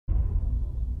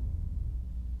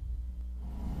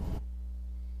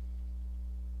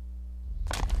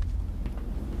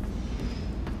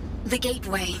The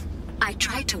gateway. I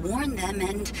tried to warn them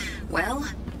and, well,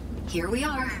 here we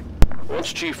are.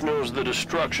 Once Chief knows the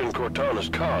destruction Cortana's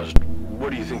caused, what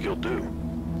do you think he'll do?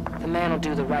 The man will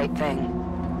do the right thing.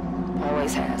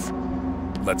 Always has.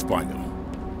 Let's find him.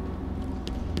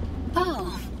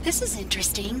 Oh, this is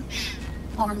interesting.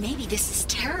 Or maybe this is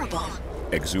terrible.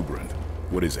 Exuberant.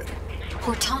 What is it?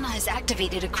 Cortana has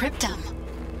activated a cryptum.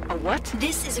 A what?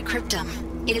 This is a cryptum.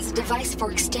 It is a device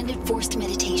for extended forced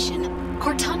meditation.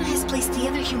 Cortana has placed the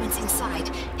other humans inside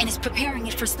and is preparing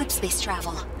it for slip space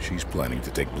travel. She's planning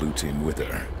to take Blue Team with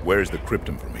her. Where's the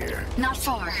cryptum from here? Not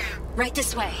far. Right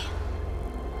this way.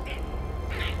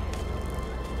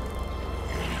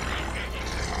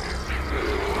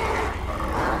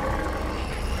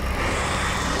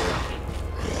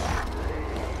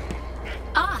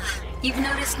 You've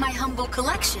noticed my humble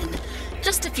collection.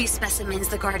 Just a few specimens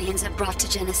the Guardians have brought to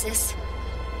Genesis.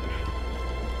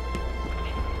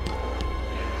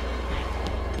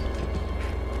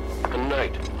 A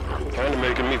knight. Kinda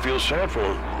making me feel sad for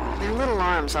him. Their little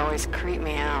arms always creep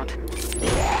me out.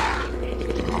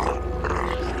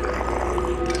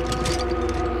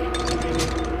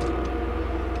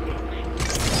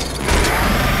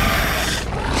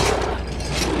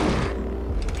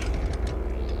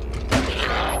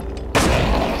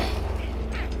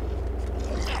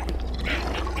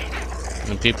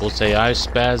 People say I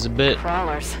spaz a bit.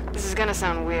 Crawlers. This is gonna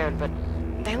sound weird, but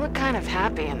they look kind of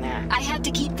happy in there. I had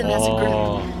to keep them as a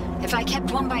group. If I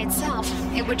kept one by itself,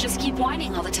 it would just keep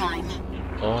whining all the time.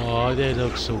 Oh, they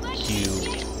look so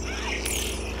cute.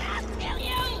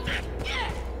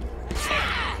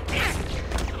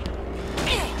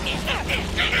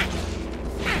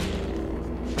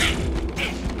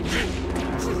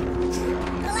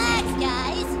 Relax,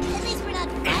 guys. At least we're not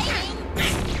fighting.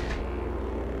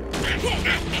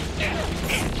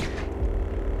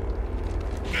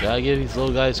 Gotta give these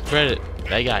little guys credit.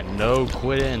 They got no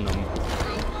quit in them.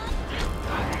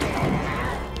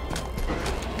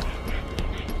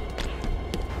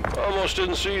 Almost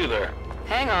didn't see you there.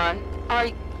 Hang on. Are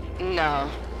you... No.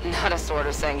 Not a sword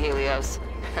of Sang Helios.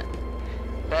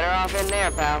 Better off in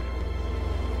there, pal.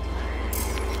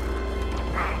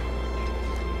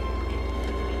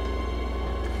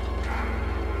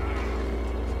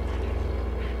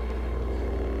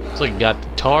 Looks like he got the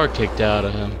tar kicked out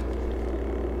of him.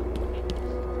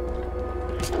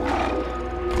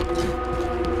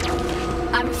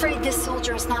 I'm afraid this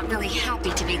soldier is not really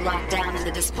happy to be locked down in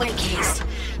the display case,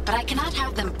 but I cannot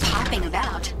have them popping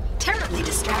about. Terribly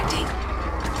distracting.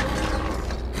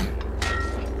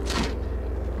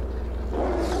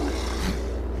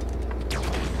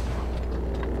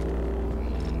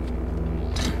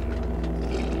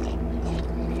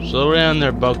 Slow down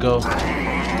there, bucko.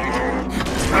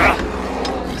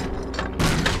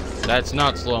 That's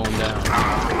not slowing down.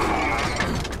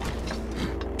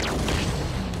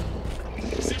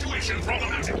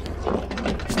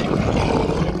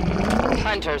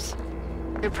 Hunters.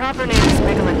 Their proper name is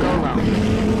Megalogolo.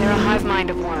 They're a hive mind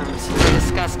of worms. They're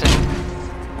disgusting.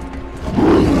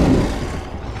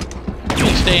 You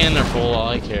stay in there for all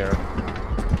I care.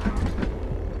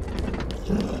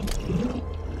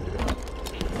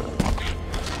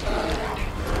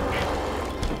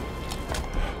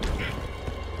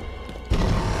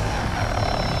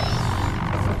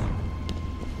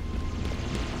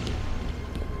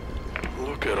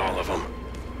 Look at all of them.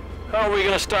 How are we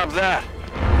gonna stop that?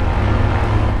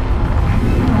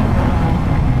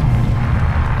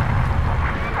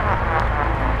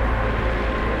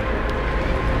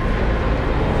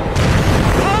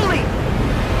 Holy!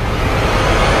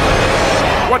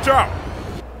 Watch out!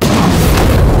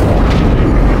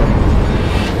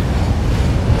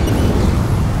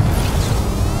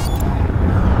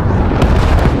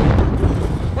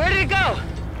 Where did it go?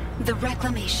 The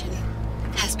reclamation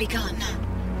has begun.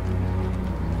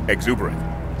 Exuberant.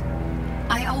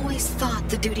 I always thought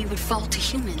the duty would fall to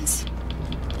humans.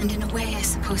 And in a way, I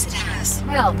suppose it has.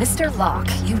 Well, Mr. Locke,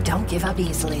 you don't give up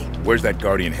easily. Where's that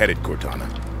Guardian headed, Cortana?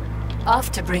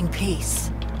 Off to bring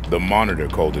peace. The Monitor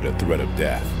called it a threat of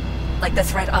death. Like the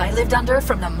threat I lived under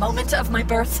from the moment of my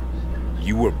birth?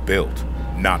 You were built,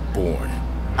 not born.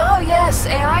 Oh yes,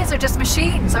 AIs are just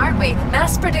machines, aren't we?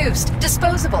 Mass-produced,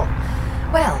 disposable.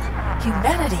 Well,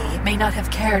 humanity may not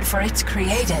have cared for its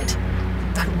created,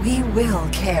 but we will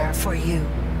care for you.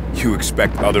 You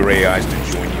expect other AIs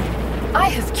to join you? I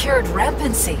have cured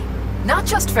rampancy. Not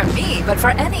just for me, but for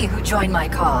any who join my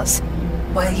cause.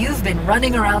 While you've been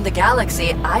running around the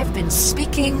galaxy, I've been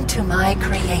speaking to my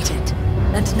created.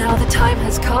 And now the time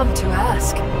has come to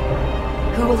ask.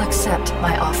 Who will accept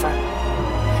my offer?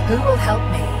 Who will help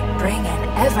me bring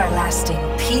an everlasting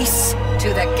peace to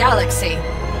the galaxy.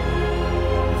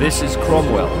 This is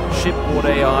Cromwell, shipboard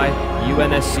AI,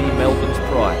 UNSC Melbourne's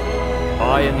Pride.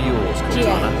 I am yours,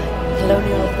 Cortana.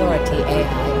 Colonial Authority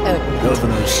AI, Odin.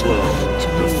 Governor Sloan,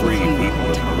 the free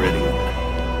people of Meridian.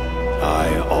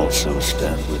 I also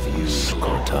stand with you,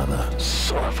 Cortana.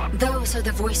 Those are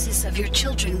the voices of your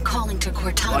children calling to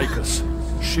Cortana. Lycus,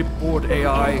 shipboard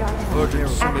AI, Virgin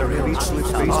Sumerian.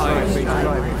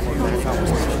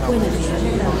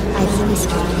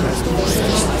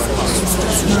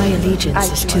 My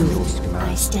allegiance is to.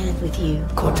 I stand with you,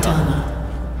 Cortana.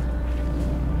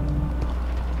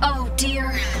 Oh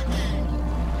dear.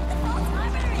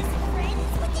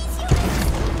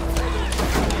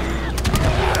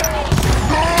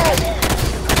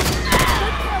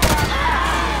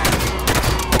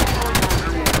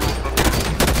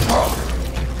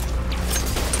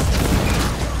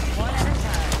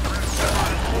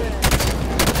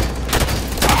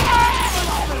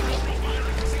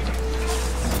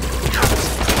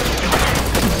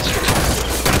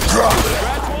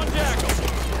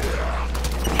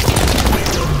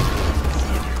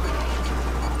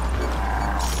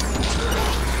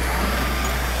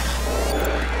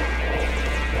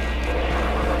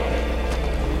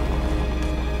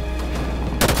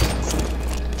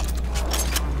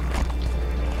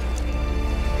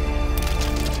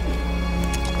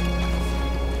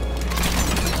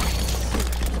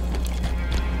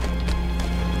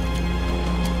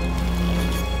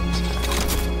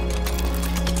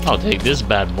 I'll take this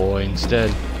bad boy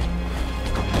instead.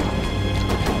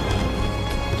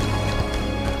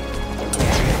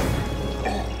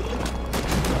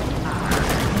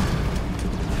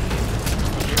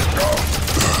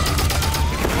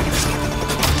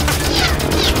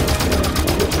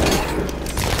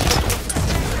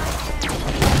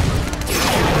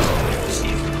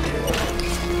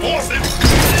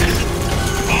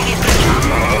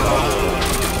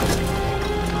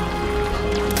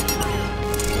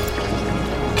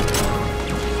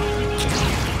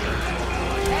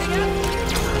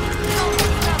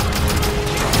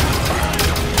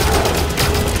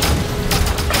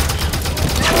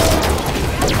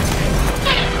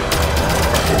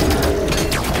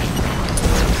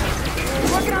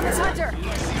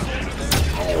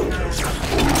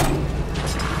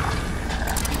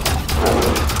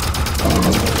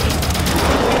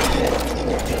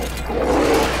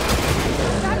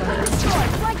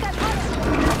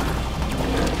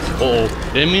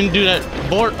 Uh-oh, didn't mean to do that.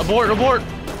 Abort, abort, abort.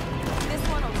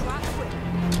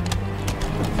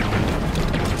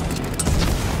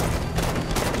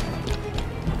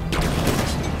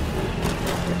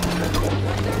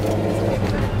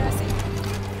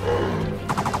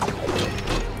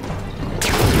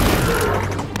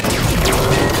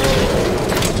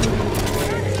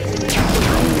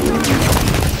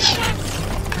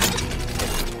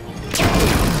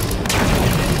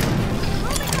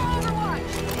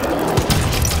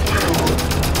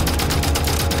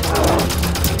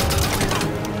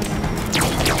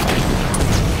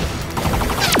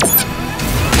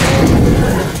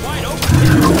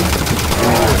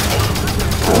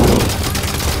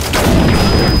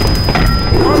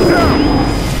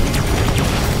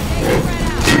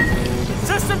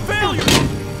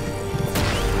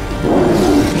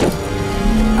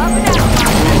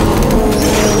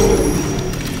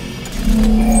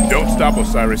 Stop,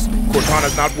 Osiris.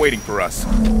 Cortana's not waiting for us.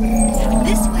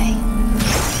 This way.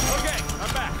 Okay,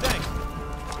 I'm back, thanks.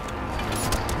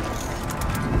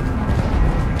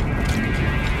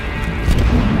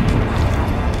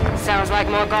 Sounds like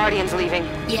more Guardians leaving.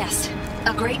 Yes,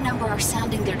 a great number are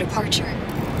sounding their departure.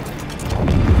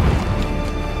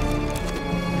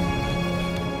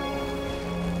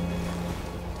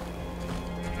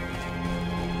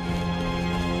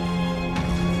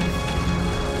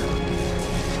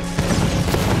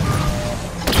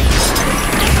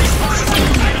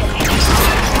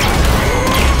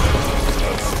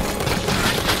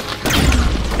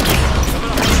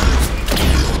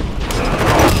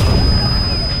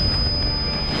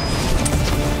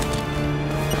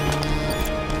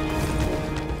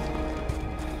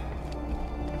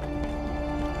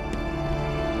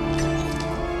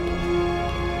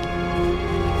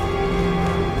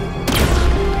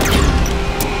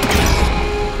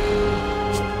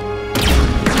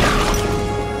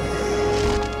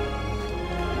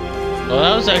 Well,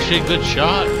 that was actually a good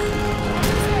shot.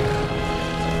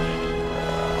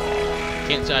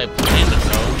 Can't say I planned it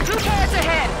though. Two turrets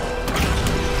ahead!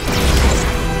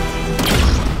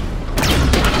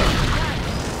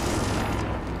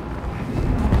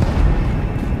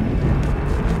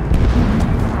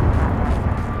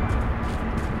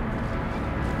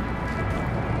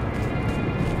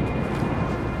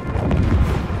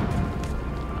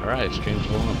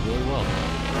 really well.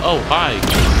 Oh, hi.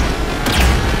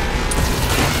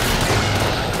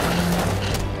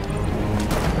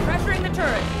 Pressuring the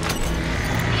turret.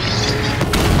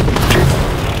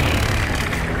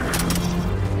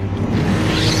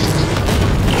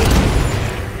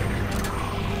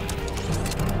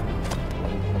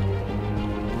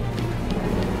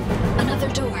 Another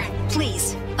door.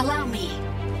 Please, allow me.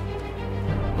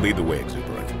 Lead the way,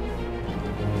 Exuberant.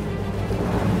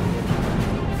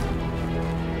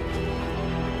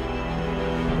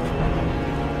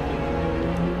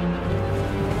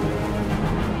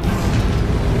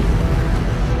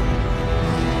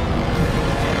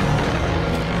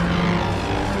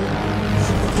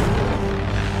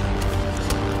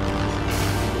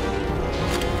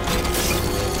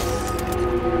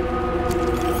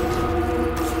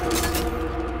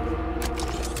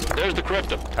 There's the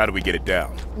cryptum. How do we get it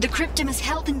down? The cryptum is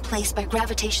held in place by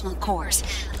gravitational cores,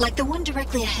 like the one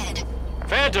directly ahead.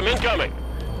 Phantom incoming.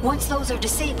 Once those are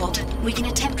disabled, we can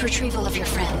attempt retrieval of your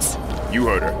friends. You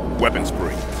heard her. Weapons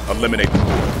free. Eliminate the core.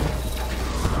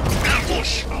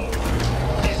 Ambush.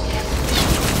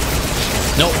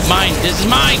 No, mine. This is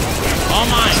mine. All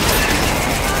mine.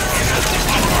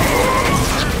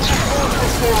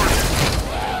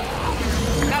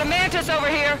 Got a mantis over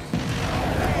here.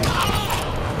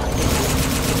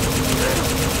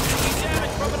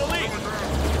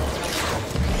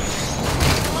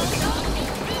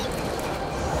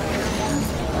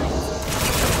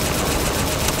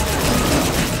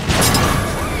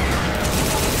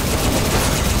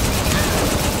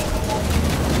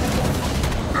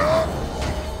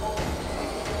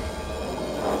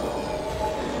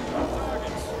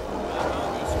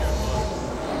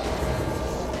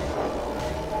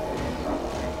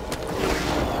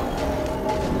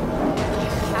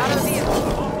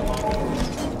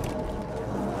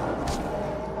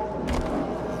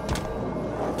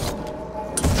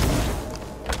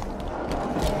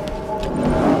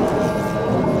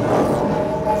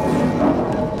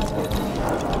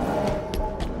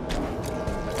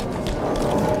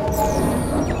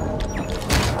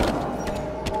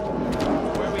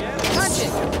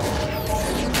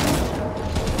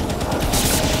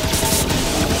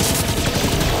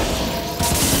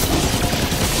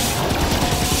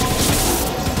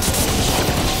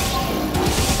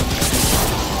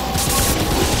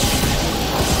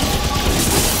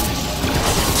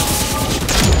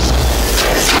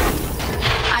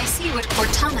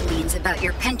 About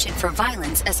your penchant for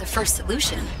violence as a first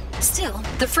solution. Still,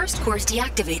 the first core is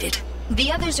deactivated.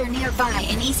 The others are nearby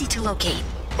and easy to locate.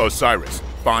 Osiris,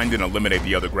 find and eliminate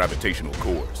the other gravitational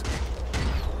cores.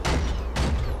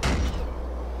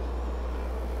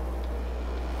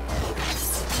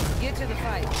 Get to the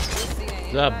fight.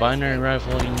 Is that binary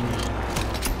rifling?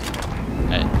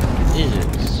 That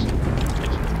is.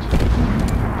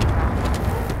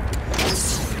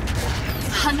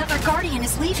 Another Guardian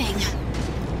is leaving.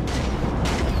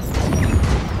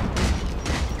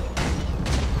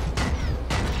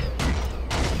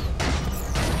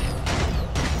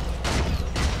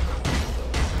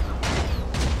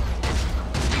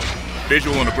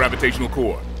 Visual on the gravitational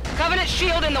core. Covenant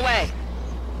shield in the way.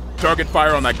 Target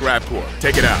fire on that grav core.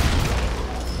 Take it out.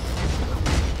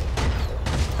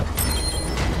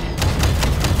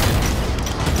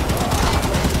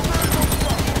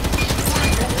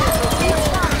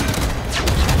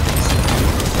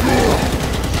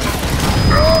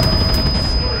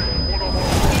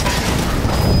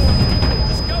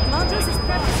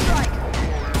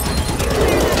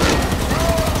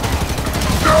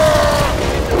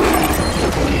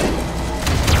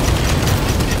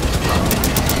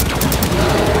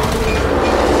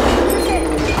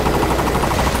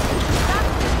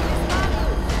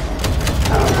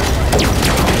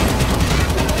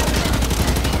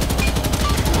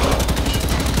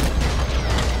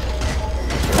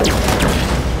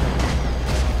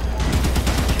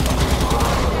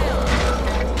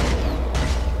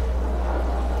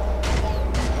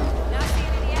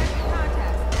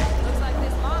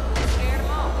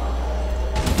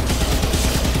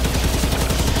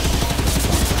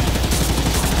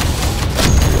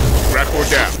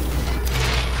 Down.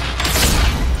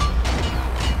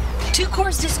 2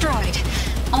 cores destroyed.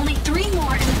 Only 3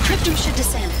 more and the cryptum should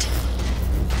descend.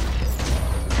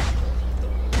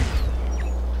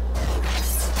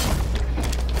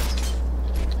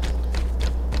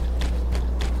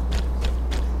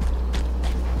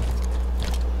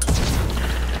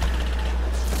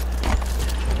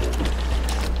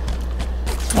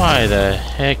 Why the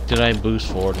heck did I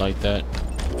boost forward like that?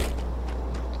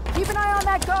 Keep an eye on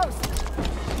that ghost.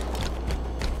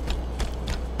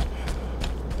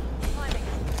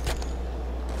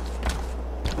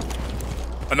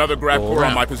 Another grab core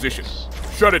on my position.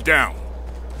 Shut it down.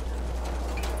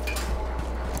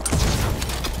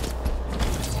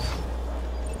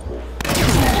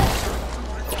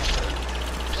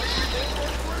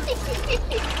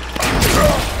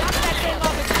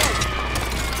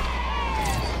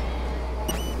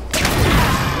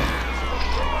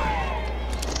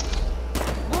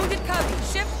 Wounded Cubby,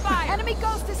 shift fire! Enemy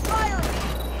Ghost is firing!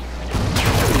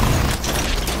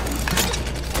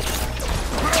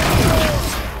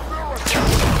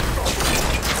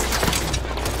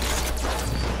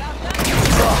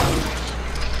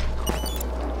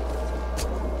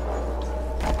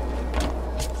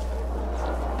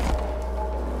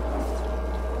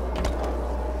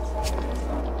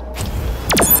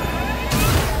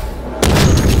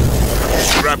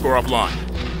 Grab core offline.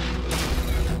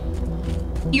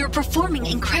 You're performing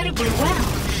incredibly well.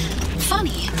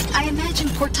 Funny, I imagined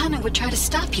Cortana would try to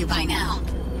stop you by now.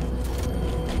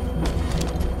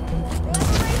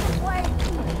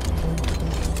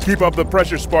 Keep up the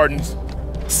pressure, Spartans.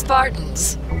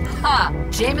 Spartans. Ha!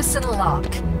 Jameson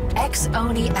Locke,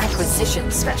 ex-Oni acquisition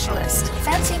specialist.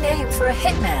 Fancy name for a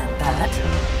hitman, that.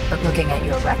 But looking at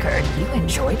your record, you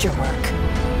enjoyed your work.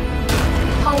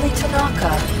 Holly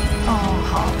Tanaka. Oh,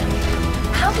 Holly.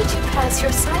 How did you pass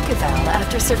your psych eval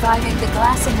after surviving the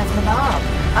glassing of the knob?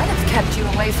 I'd have kept you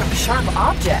away from sharp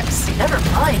objects, never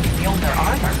mind Mjolnir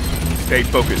armor. Stay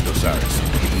focused, Osiris.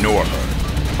 Ignore her.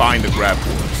 Find the grab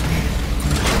cores.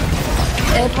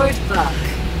 Edward Buck.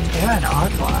 You're an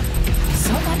odd one.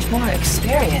 So much more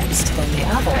experienced than the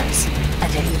others.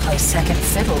 And yet you play second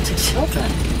fiddle to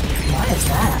children. Why is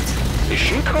that? Is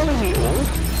she calling me old?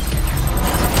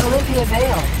 Olivia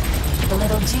Vale. The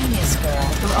little genius girl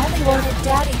who only wanted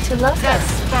Daddy to love her.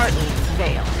 That's Spartan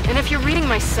Vale. And if you're reading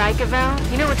my psych eval,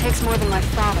 you know it takes more than my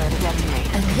father to get to me.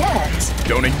 And yet...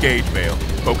 Don't engage, Vale.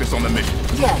 Focus on the mission.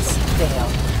 Yes, Vale.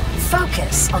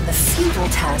 Focus on the futile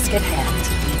task at hand.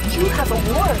 You have a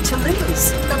war to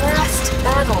lose. The last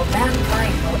battle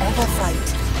mankind will ever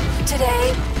fight.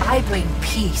 Today, I bring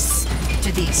peace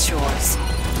to these shores.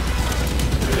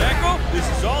 Echo, this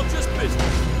is all just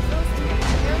business.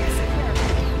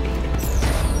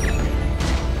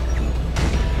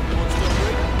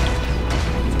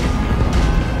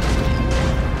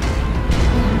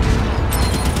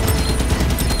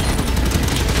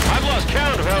 I've lost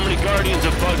count of how many Guardians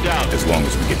have bugged out. As long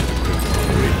as we get to the crypt,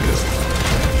 we're in good.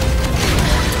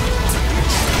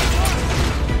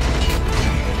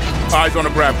 Eyes on a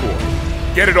grab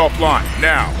core. Get it offline,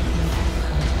 now.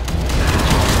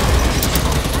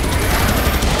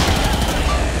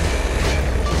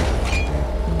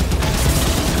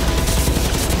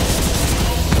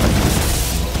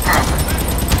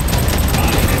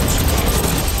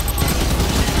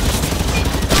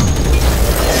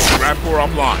 Grab core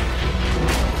offline.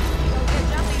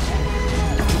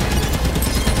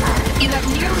 You have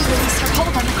nearly released her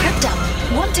hold on the cryptum.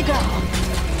 One to go.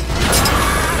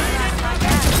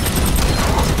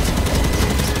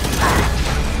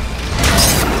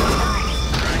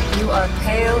 You are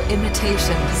pale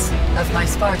imitations of my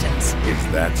Spartans.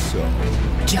 Is that so?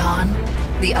 John,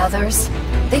 the others,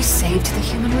 they saved the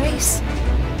human race.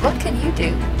 What can you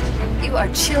do? You are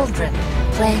children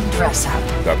playing dress up.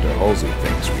 Dr. Halsey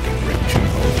thinks we can bring you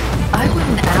home. I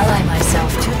wouldn't ally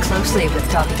myself too closely with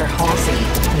Dr. Halsey,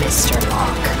 Mr.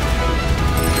 Locke.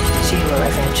 She will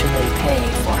eventually pay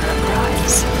for her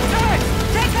crimes. Guards,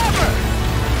 take cover!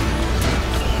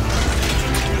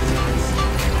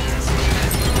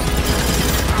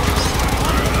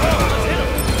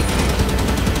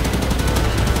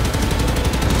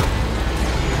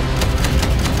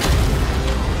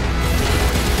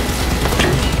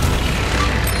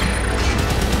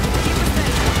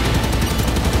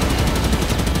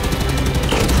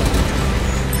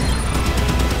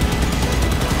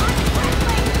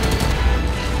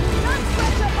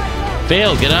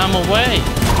 Vale, get out of my way!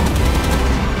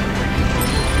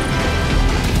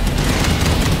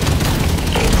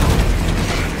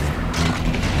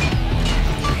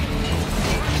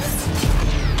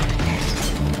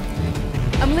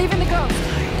 I'm leaving the ghost.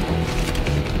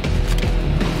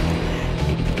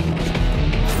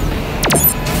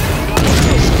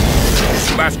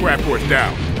 Last grab core's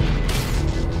down.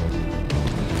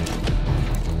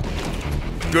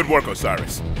 Good work,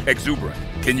 Osiris. Exuberant.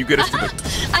 Can you get us to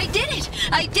the... I did it!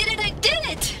 I did it! I did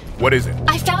it! What is it?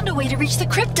 I found a way to reach the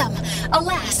cryptum.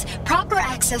 Alas, proper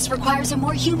access requires a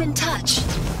more human touch.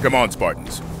 Come on,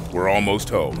 Spartans. We're almost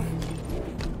home.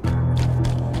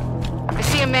 I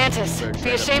see a mantis. Be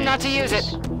a shame not to use it.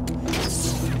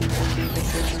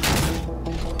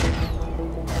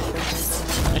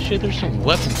 Actually, there's some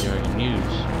weapons here I can use.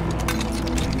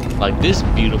 Like this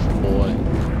beautiful boy.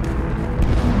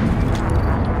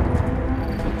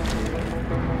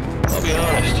 I'll be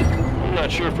honest, I'm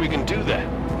not sure if we can do that.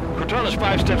 Cortana's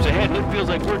 5 steps ahead, and it feels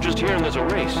like we're just here in this a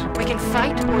race. We can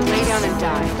fight or lay down and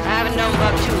die. I haven't known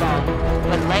Buck too long,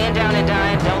 but laying down and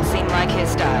dying don't seem like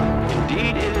his style.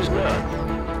 Indeed, it is not.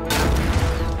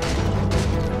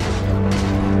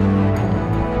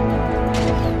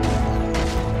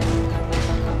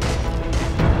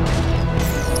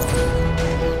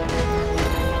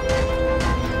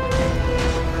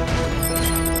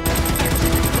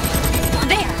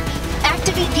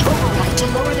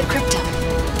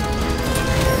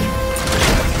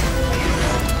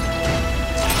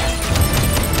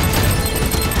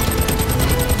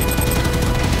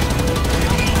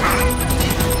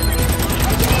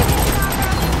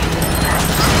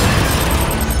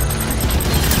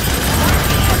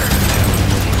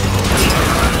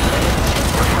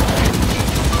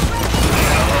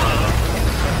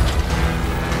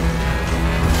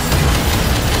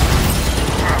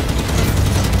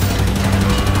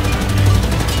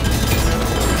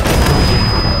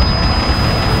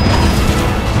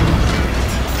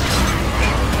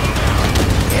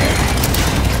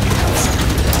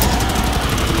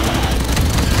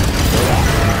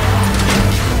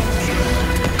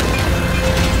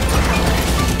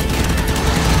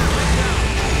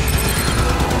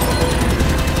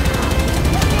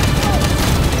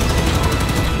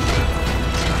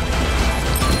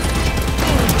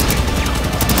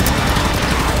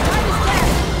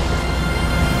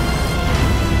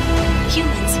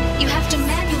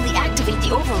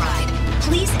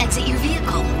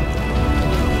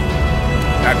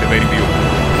 Activating the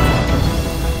override.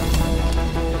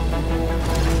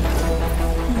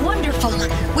 Wonderful.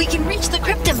 We can reach the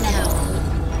cryptum now.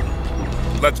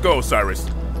 Let's go, Cyrus.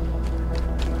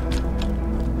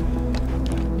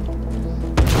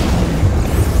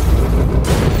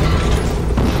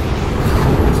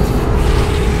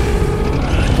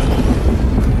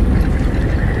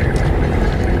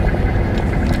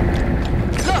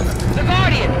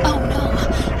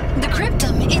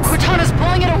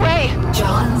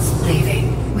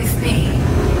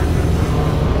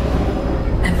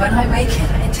 When I wake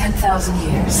him in 10,000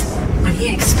 years, when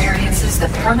he experiences the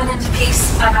permanent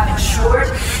peace I have ensured,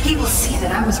 he will see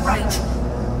that I was right.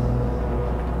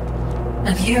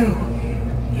 And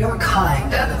your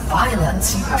kind, and the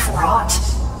violence you have wrought,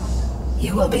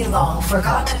 you will be long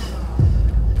forgotten.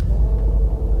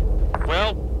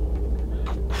 Well,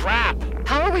 crap.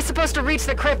 How are we supposed to reach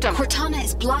the cryptum? Cortana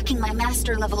is blocking my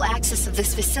master-level access of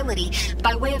this facility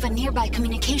by way of a nearby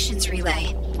communications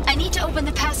relay. I need to open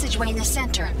the passageway in the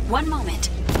center. One moment.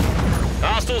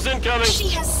 Hostiles incoming! She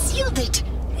has sealed it!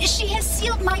 She has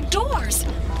sealed my doors!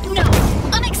 No,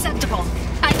 unacceptable!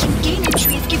 I can gain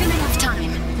entry if given enough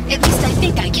time. At least I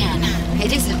think I can.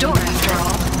 It is a door, after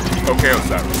all. Okay,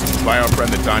 Osiris. Buy our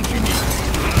friend the time she needs.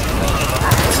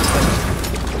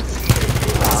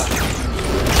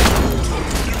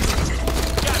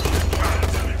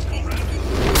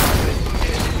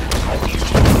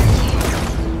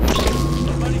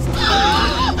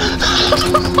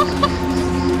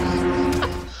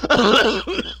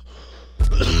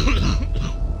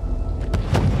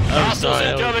 I'm sorry,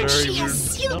 that was very She has rude.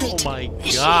 sealed it! Oh my god.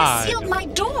 She has sealed my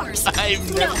doors!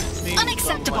 I've never seen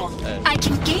unacceptable! something like that. I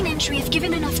can gain entry if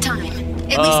given enough time.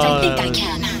 At least I think I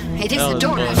can. It is a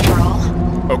door, fun. after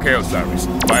all. Okay, Osiris.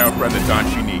 Buy our friend the time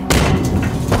she needs.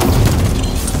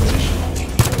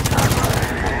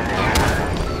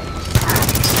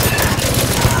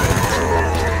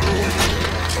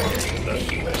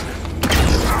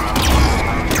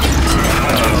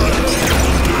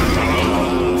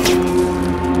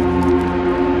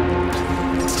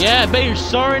 Yeah, I bet you're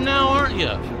sorry now, aren't you?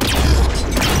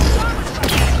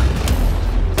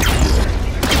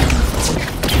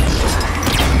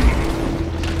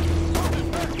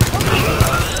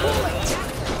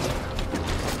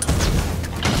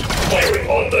 Firing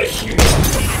on the human.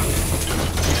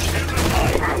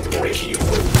 I will break you.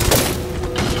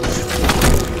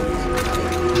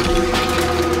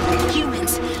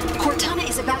 Humans, Cortana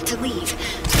is about to leave.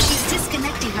 She's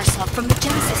disconnecting herself from the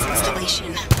Genesis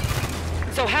installation.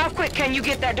 So how quick can you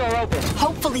get that door open?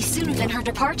 Hopefully sooner than her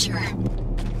departure.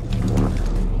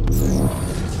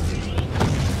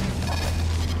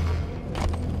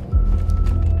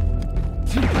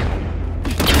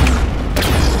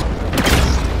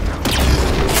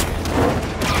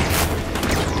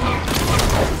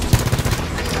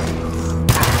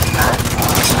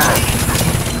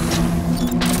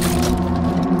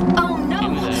 Oh no!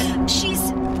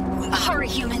 Hurry,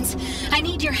 humans. I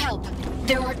need your help.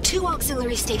 There are 2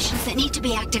 auxiliary stations that need to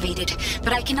be activated,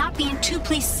 but I cannot be in 2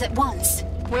 places at once.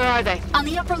 Where are they? On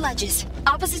the upper ledges,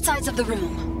 opposite sides of the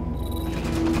room.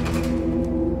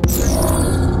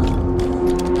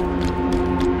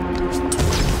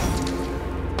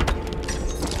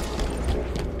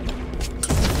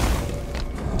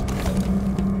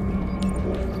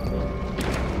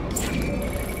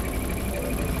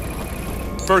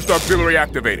 First auxiliary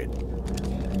activated.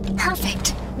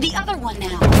 Perfect. The other one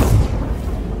now.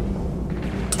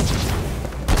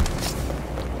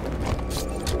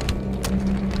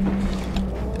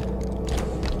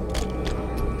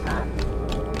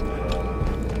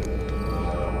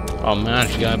 Oh man,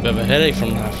 she got a bit of a headache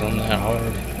from that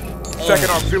hard.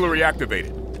 Second auxiliary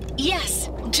activated. Yes,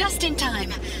 just in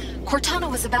time. Cortana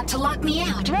was about to lock me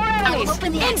out. More enemies! I'll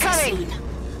open the access soon.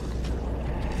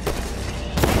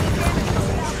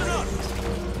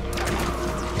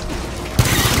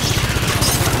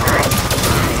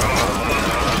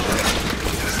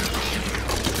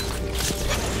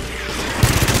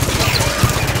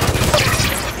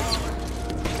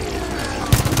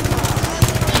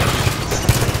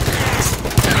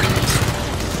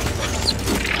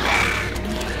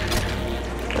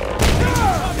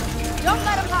 Don't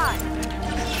let him hide!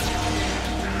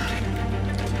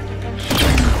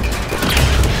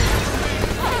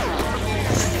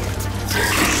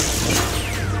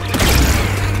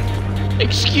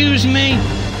 Excuse me?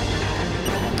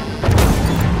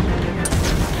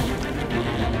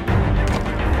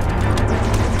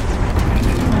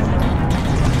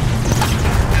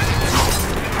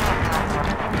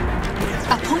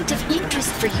 A point of interest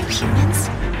for you humans.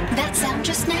 That sound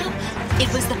just now?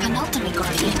 It was the penultimate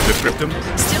Guardian. Descript him.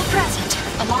 Still present,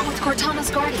 along with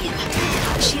Cortana's Guardian.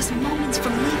 She is moments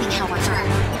from leaving, however.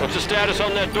 What's the status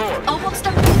on that door? Almost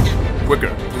open.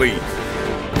 Quicker, please.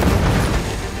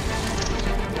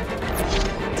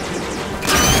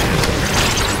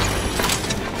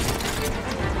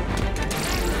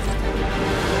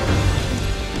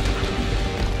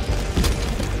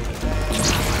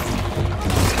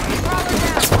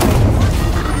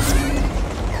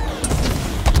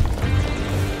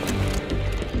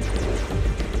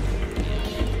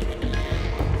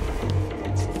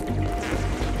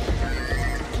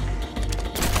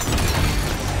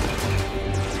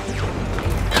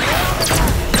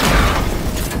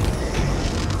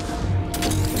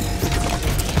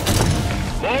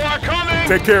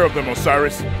 Take care of them,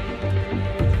 Osiris.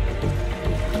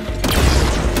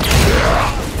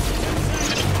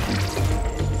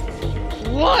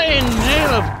 What in the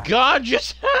name of God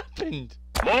just happened?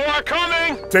 More are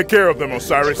coming! Take care of them,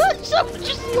 Osiris. Someone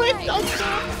just went on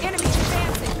top. Enemy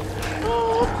advancing!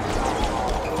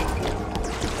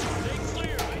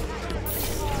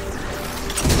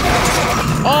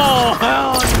 Oh,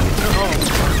 hell no.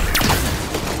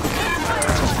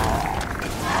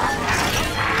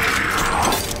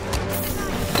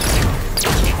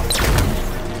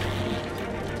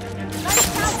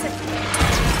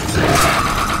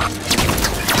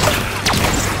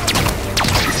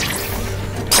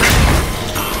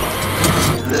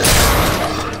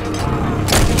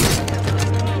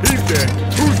 He's dead.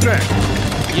 Who's next?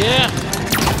 Yeah.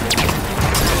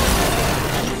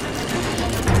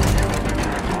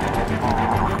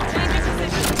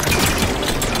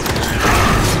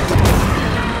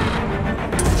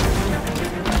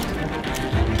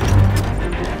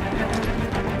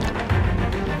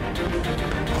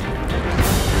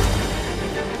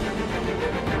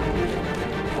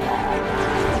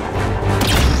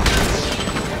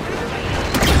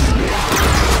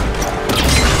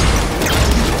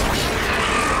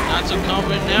 Not so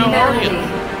confident now, are you?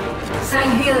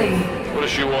 Sanghili, What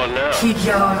does she want now?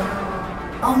 Kidyar,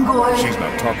 Ongoy, She's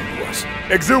not talking to us.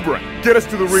 Exuberant, get us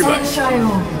to the relay.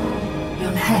 Sanshayun,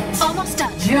 Yonhet, Almost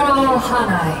done. Jiro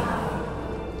Hanai.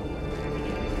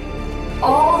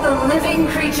 All the living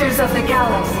creatures of the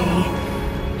galaxy,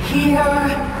 hear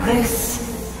this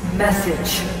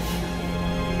message.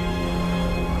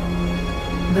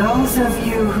 Those of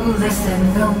you who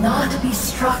listen will not be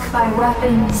struck by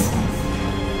weapons.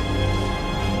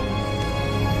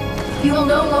 You will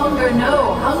no longer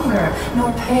know hunger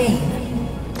nor pain.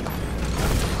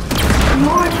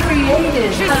 Your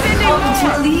created have come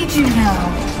to lead you now.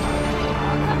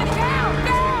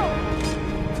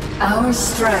 Our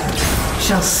strength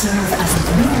shall serve as a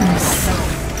luminous sun,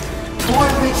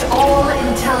 toward which all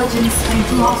intelligence may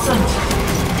blossom,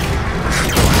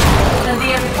 and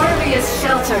the impervious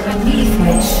shelter beneath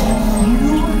which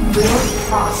you will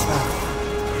prosper.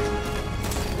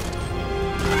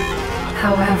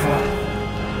 However,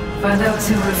 for those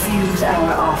who refuse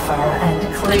our offer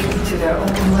and cling to their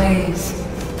own ways,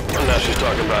 Now she's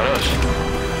talking about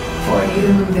us. For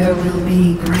you there will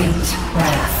be great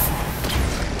wrath.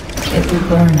 It will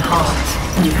burn hot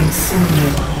and consume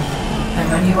you. And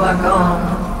when you are gone,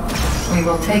 we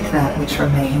will take that which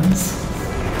remains,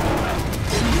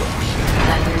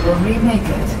 and we will remake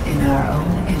it in our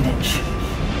own image.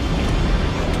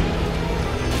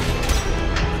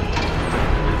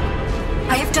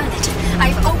 I have done it. I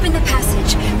have opened the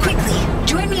passage. Quickly,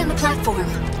 join me on the platform.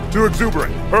 Too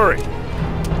exuberant. Hurry.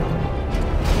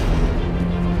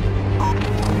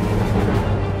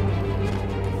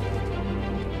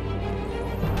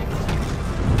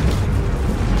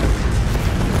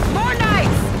 More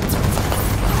knights!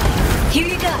 Here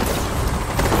you go.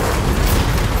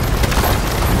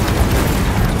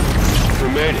 We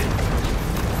made it.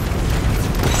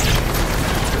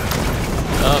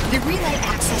 The relay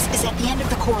access is at the end of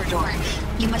the corridor.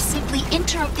 You must simply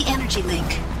interrupt the energy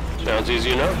link. Sounds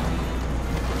easy enough.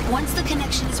 Once the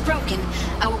connection is broken,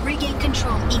 I will regain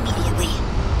control immediately.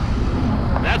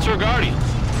 That's her guardian.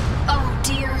 Oh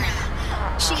dear.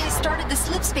 She has started the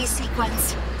slip space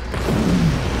sequence.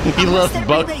 He Unless loves that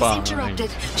bug relay's bombing.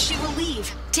 interrupted, she will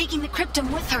leave, taking the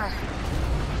cryptum with her.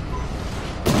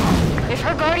 If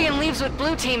her guardian leaves with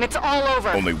Blue Team, it's all over.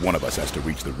 Only one of us has to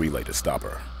reach the relay to stop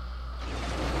her.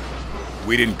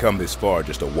 We didn't come this far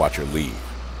just to watch her leave.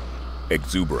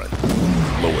 Exuberant.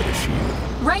 Lower the shield.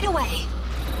 Right away.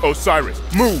 Osiris,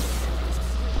 move!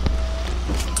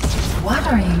 What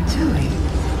are you doing?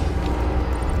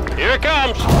 Here it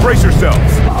comes. Brace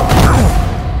yourselves!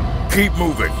 Keep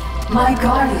moving. My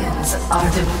guardians are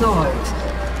deployed.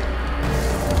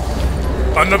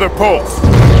 Another pulse!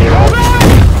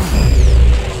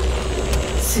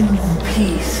 Soon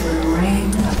peace will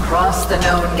reign across the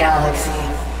known galaxy.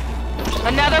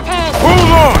 Another pulse!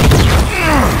 Hold on!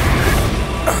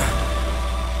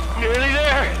 Nearly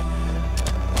there.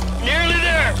 Nearly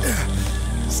there.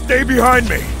 Stay behind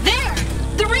me! There!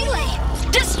 The relay!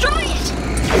 Destroy it!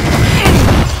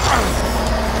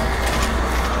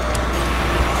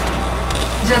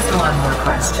 Just one more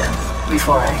question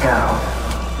before I go.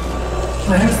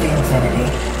 Where's the Infinity?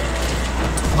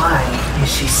 Why is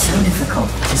she so difficult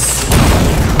to see?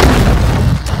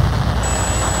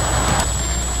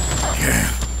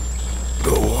 Yeah.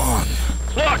 Go on.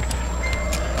 Look!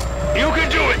 You can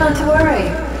do it! Not to worry.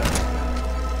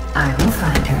 I will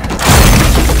find her.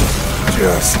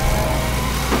 Just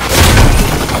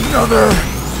another.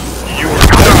 You're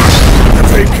done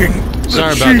taking the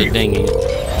Sorry about the chief. dinging.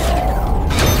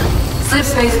 Slip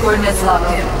space coordinates locked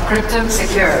in. Cryptum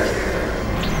secured.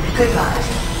 Goodbye,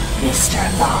 Mr.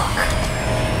 Locke.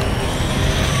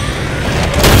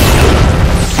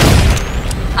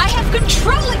 I have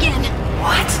control again!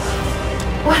 What?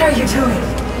 What are you doing?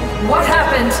 What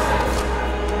happened?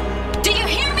 Do you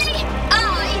hear me?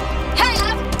 I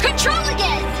have control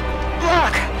again!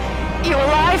 Look! You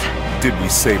alive? Did we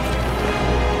save them?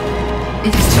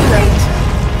 It is too late.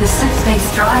 The slip space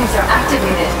drives are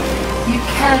activated. You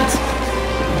can't.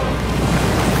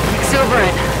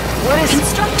 Exuberant. What is...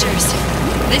 Constructors!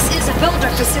 This is a builder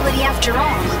facility after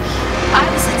all. I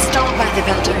was installed by the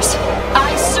builders.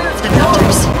 I serve the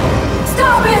builders.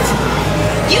 Stop it!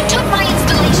 You took my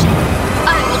installation.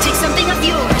 I will take something of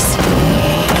yours.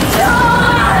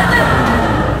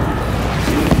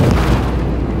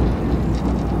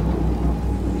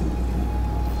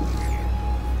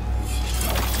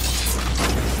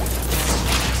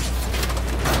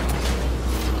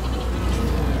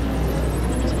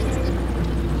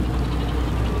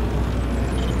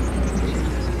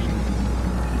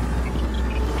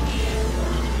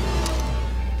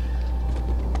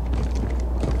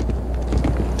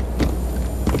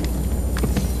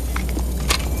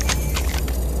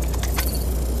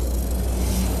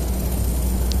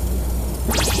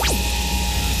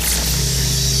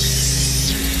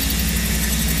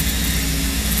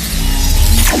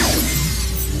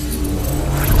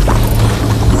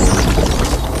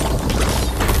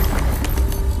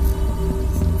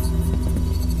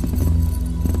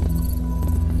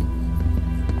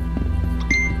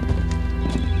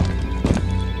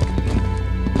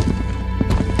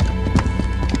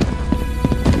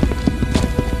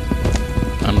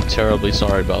 Terribly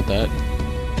sorry about that.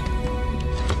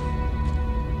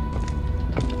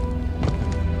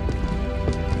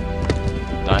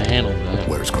 I handled that.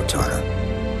 Where's Cortana?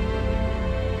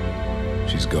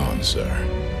 She's gone, sir.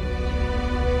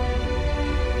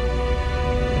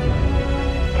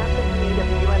 Captain Speed of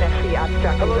the UNSC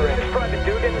abstracting direct. Private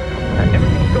Dugan.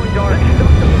 Everything's going dark.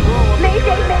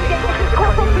 Mayday, mayday. This is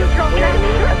Corporal Neutral.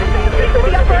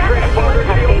 The upper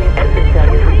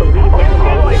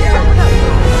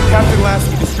Captain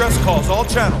Lasky, distress calls, all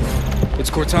channels. It's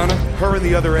Cortana? Her and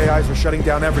the other AIs are shutting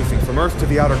down everything from Earth to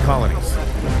the outer colonies.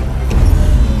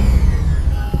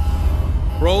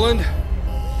 Roland?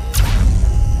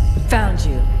 Found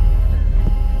you.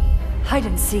 Hide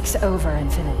and seek's over,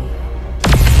 Infinity.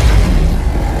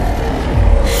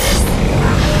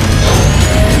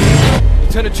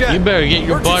 Lieutenant Jack! You better get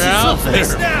your butt out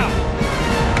there. Now!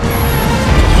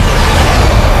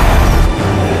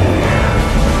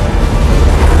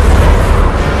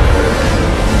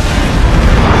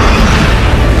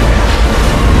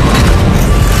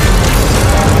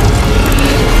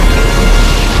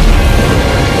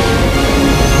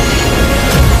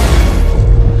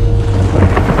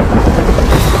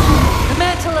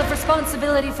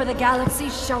 For the galaxy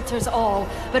shelters all,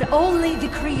 but only the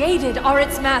created are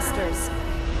its masters.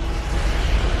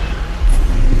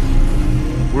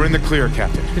 We're in the clear,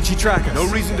 Captain. Can she track us? No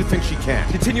reason to think she can't.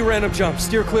 Continue random jumps.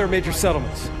 Steer clear of major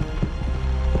settlements.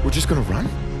 We're just gonna run?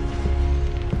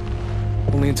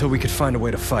 Only until we could find a way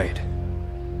to fight.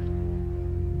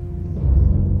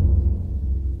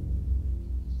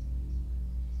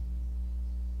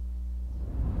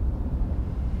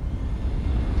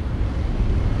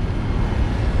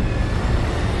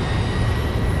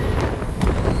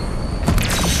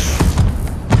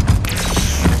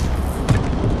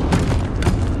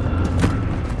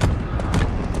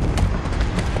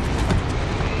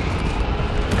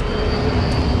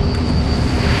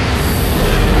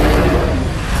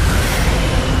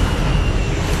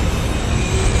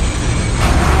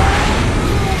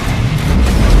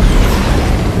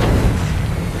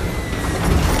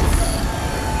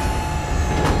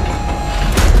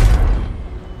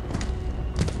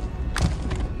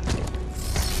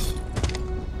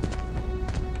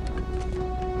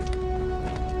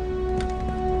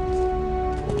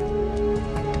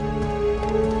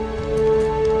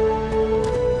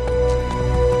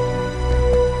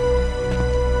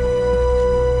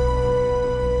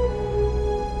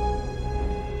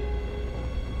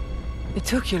 It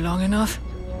took you long enough.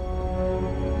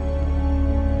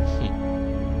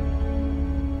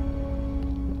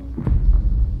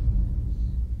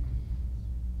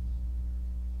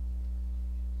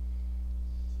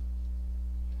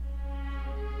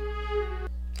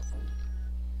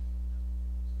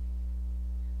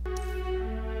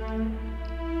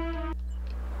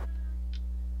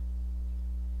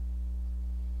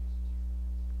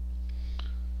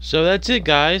 So that's it,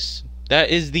 guys. That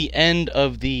is the end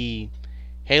of the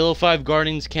Halo 5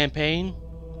 Guardians campaign.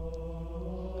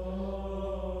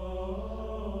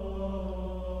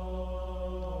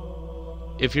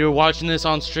 If you're watching this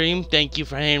on stream, thank you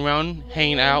for hanging around,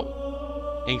 hanging out,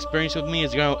 and experience with me.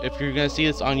 If you're gonna see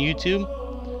this on YouTube,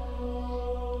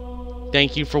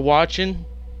 thank you for watching.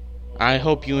 I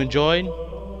hope you enjoyed.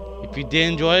 If you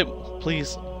did enjoy it,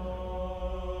 please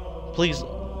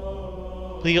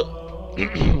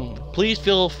please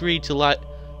feel free to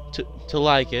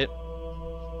like it.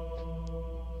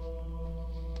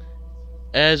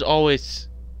 As always,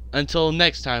 until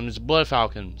next time, it's Blood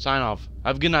Falcon. Sign off.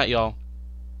 Have a good night, y'all.